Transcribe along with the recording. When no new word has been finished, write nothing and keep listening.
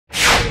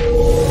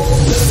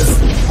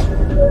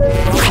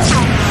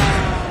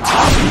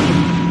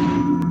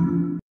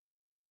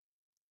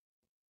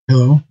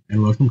Hello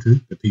and welcome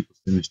to the People's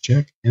Stimulus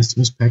Check and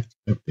Stimulus Package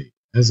Update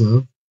as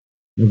of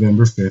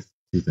November 5th,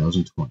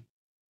 2020.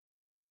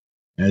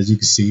 As you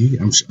can see,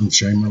 I'm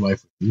sharing my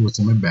life with you. What's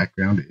in my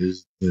background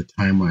is the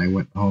time when I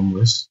went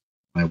homeless.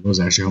 I was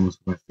actually homeless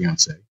with my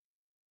fiance,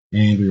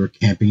 and we were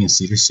camping in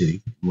Cedar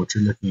City. And what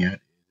you're looking at is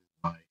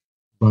my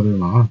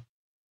brother-in-law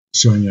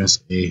showing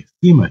us a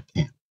FEMA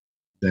camp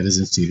that is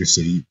in Cedar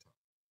City, Utah.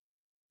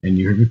 And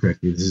you heard me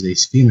correctly, this is a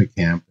FEMA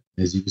camp.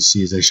 As you can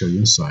see, as I show you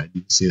inside,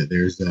 you can see that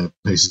there's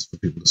places for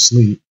people to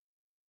sleep.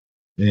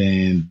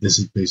 And this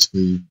is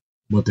basically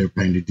what they're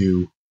planning to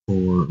do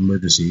for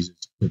emergencies,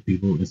 is put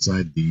people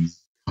inside these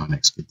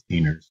Connex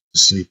containers to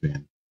sleep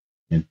in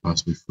and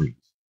possibly freeze.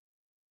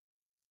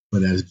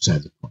 But that is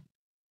besides the point.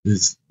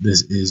 This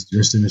is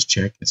your stimulus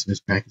check and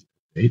stimulus package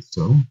update,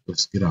 so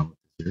let's get on with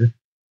it here.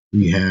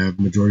 We have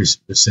Majority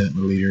Senate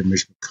Leader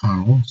Mitch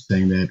McConnell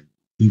saying that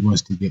he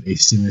wants to get a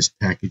stimulus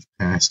package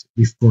passed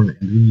before the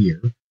end of the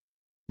year.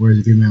 Whereas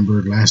if you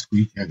remember last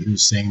week, he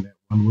was saying that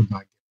one would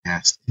not get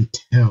passed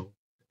until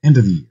the end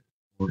of the year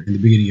or in the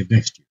beginning of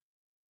next year.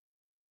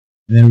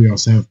 And then we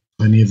also have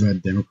plenty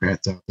of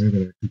Democrats out there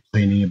that are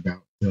complaining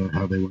about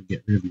how they want to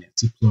get rid of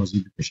Nancy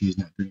Pelosi because she is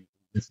not doing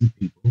anything good for the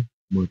people,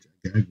 which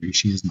I agree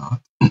she is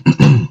not.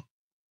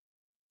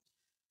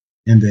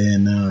 And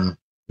then,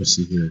 let's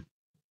see here.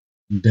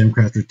 The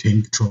Democrats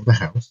retain control of the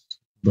House,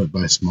 but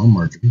by a small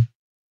margin.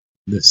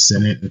 The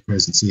Senate and the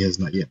presidency has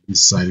not yet been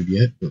decided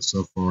yet, but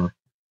so far,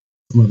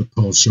 some of the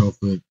polls show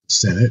for the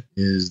Senate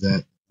is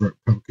that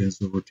Republicans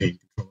will retain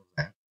control of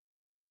that.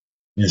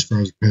 And as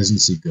far as the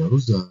presidency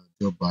goes, Joe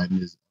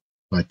Biden is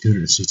by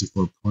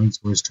 264 points,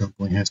 whereas Trump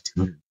only has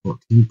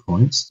 214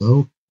 points.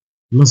 So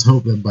let's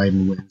hope that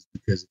Biden wins,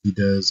 because if he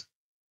does,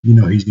 he's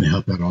going to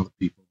help out all the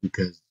people.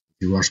 Because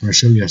if you watched my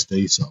show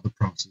yesterday, you saw the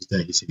promises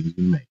that he said he was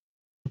going to make.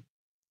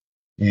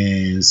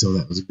 And so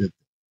that was a good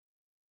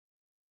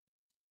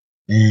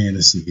thing. And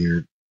let's see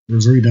here.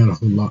 There's really not a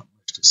whole lot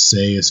to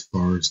say as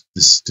far as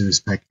the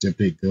stimulus package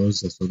update goes.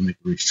 That's why I'll make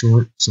it really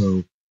short.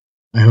 So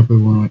I hope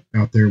everyone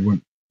out there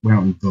went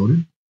out and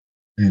voted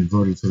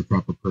for the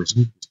proper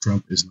person, because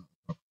Trump is not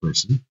the proper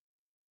person.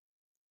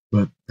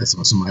 But that's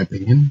also my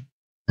opinion.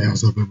 I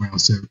also hope everyone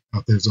else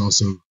out there is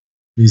also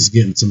needs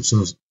to get some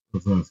sort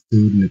of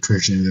food and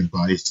nutrition in their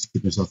bodies to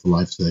keep themselves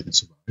alive so they can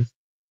survive.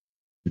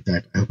 In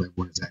fact, I hope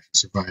everyone is actually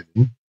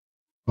surviving.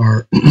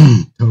 Our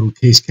total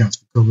case counts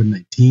for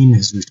COVID-19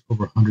 has reached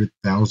over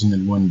 100,000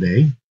 in one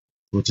day,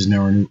 which is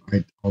now our new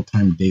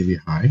all-time daily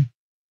high.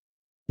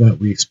 But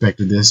we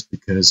expected this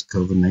because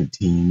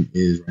COVID-19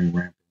 is running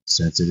rampant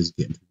since it is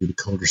getting through the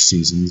colder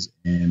seasons,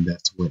 and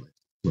that's where it likes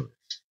to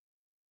flourish.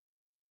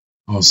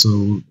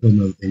 Also,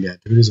 another thing to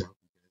add to it is I hope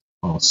you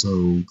guys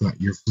also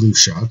got your flu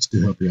shots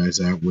to help you guys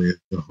out with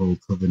the whole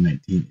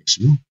COVID-19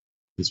 issue.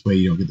 This way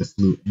you don't get the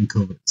flu and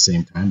COVID at the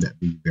same time. That would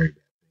be a very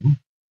bad thing.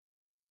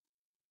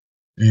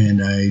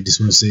 And I just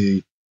want to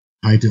say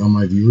hi to all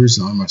my viewers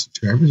and all my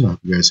subscribers. I hope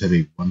you guys have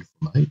a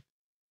wonderful night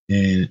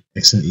and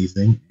excellent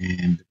evening.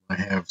 And I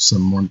have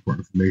some more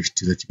important information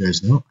to let you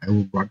guys know. I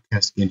will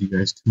broadcast again to you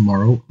guys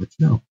tomorrow. I'll let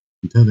you know.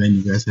 Until then,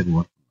 you guys have a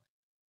wonderful